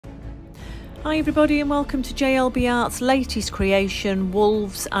Hi everybody and welcome to Jlb-Arts' latest creation,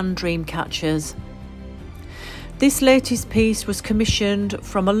 Wolves and Dreamcatchers. This latest piece was commissioned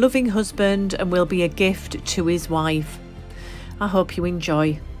from a loving husband and will be a gift to his wife. I hope you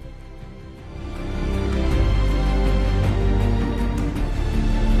enjoy.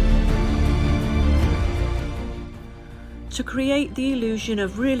 To create the illusion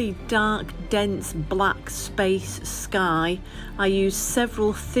of really dark, dense black space sky, I used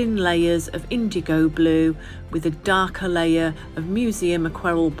several thin layers of indigo blue with a darker layer of museum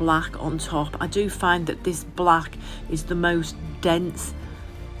aquarelle black on top. I do find that this black is the most dense.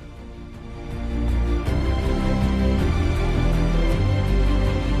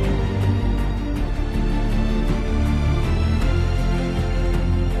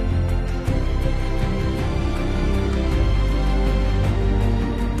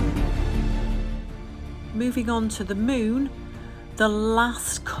 Moving on to the moon, the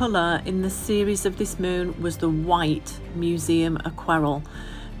last colour in the series of this moon was the white museum aquarelle.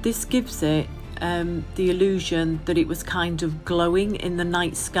 This gives it the illusion that it was kind of glowing in the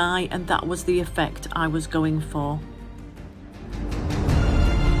night sky, and that was the effect I was going for.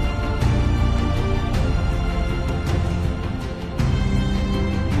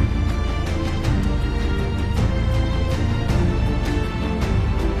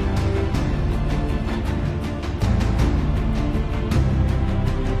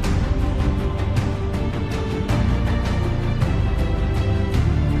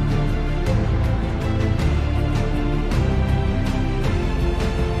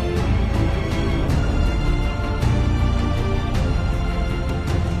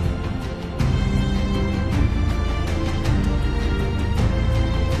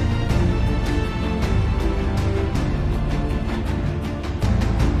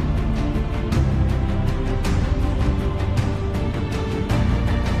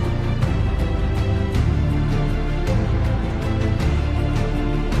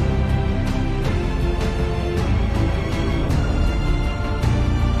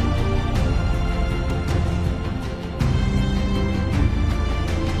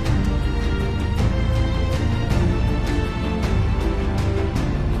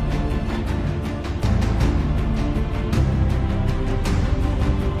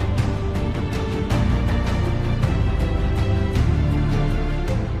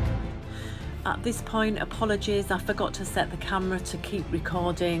 At this point, apologies, I forgot to set the camera to keep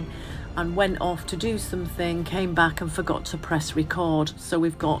recording and went off to do something, came back and forgot to press record. So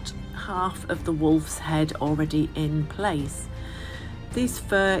we've got half of the wolf's head already in place. This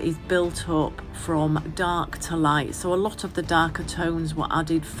fur is built up from dark to light, so a lot of the darker tones were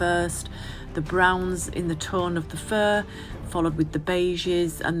added first. The browns in the tone of the fur, followed with the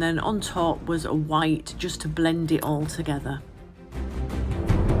beiges, and then on top was a white just to blend it all together.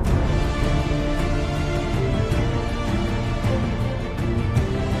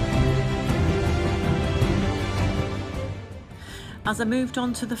 As I moved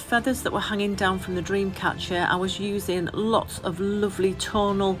on to the feathers that were hanging down from the Dreamcatcher, I was using lots of lovely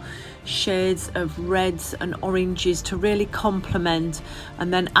tonal shades of reds and oranges to really complement,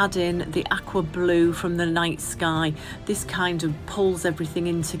 and then add in the aqua blue from the night sky. This kind of pulls everything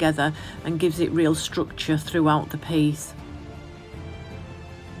in together and gives it real structure throughout the piece.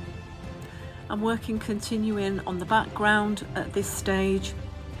 I'm continuing on the background at this stage,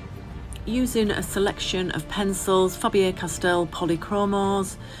 using a selection of pencils, Faber-Castell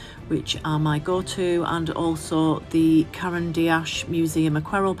polychromos, which are my go-to, and also the Caran museum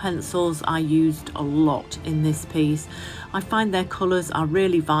aquarelle pencils I used a lot in this piece. I find their colours are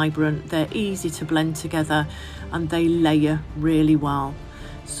really vibrant, they're easy to blend together, and they layer really well.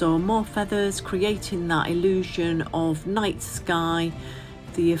 So more feathers, creating that illusion of night sky,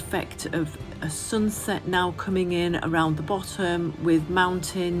 the effect of a sunset now coming in around the bottom with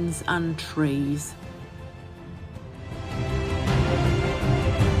mountains and trees.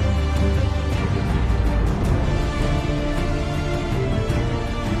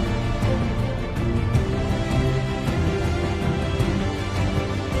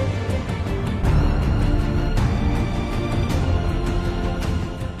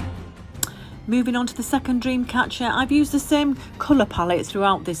 Moving on to the second Dreamcatcher, I've used the same colour palette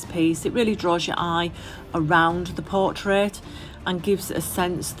throughout this piece. It really draws your eye around the portrait and gives a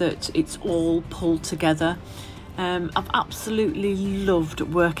sense that it's all pulled together. I've absolutely loved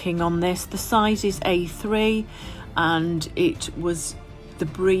working on this. The size is A3 and it was the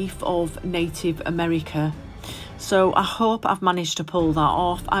brief of Native America. So I hope I've managed to pull that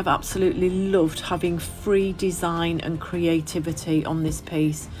off. I've absolutely loved having free design and creativity on this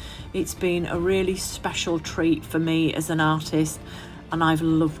piece. It's been a really special treat for me as an artist and I've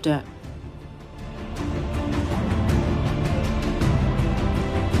loved it.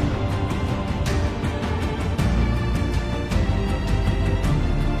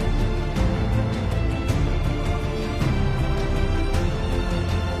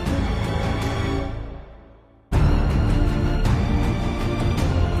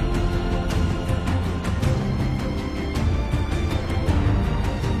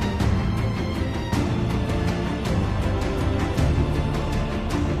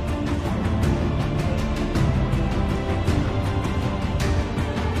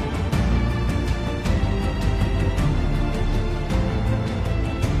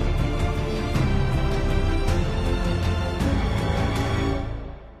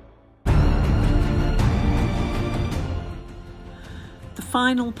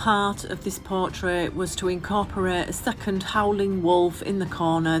 final part of this portrait was to incorporate a second howling wolf in the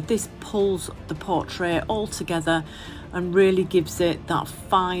corner. This pulls the portrait all together and really gives it that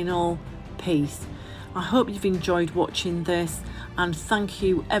final piece. I hope you've enjoyed watching this, and thank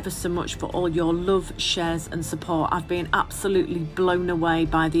you ever so much for all your love, shares and support. I've been absolutely blown away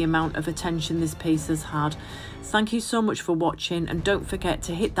by the amount of attention this piece has had. Thank you so much for watching, and don't forget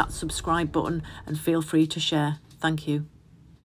to hit that subscribe button and feel free to share. Thank you.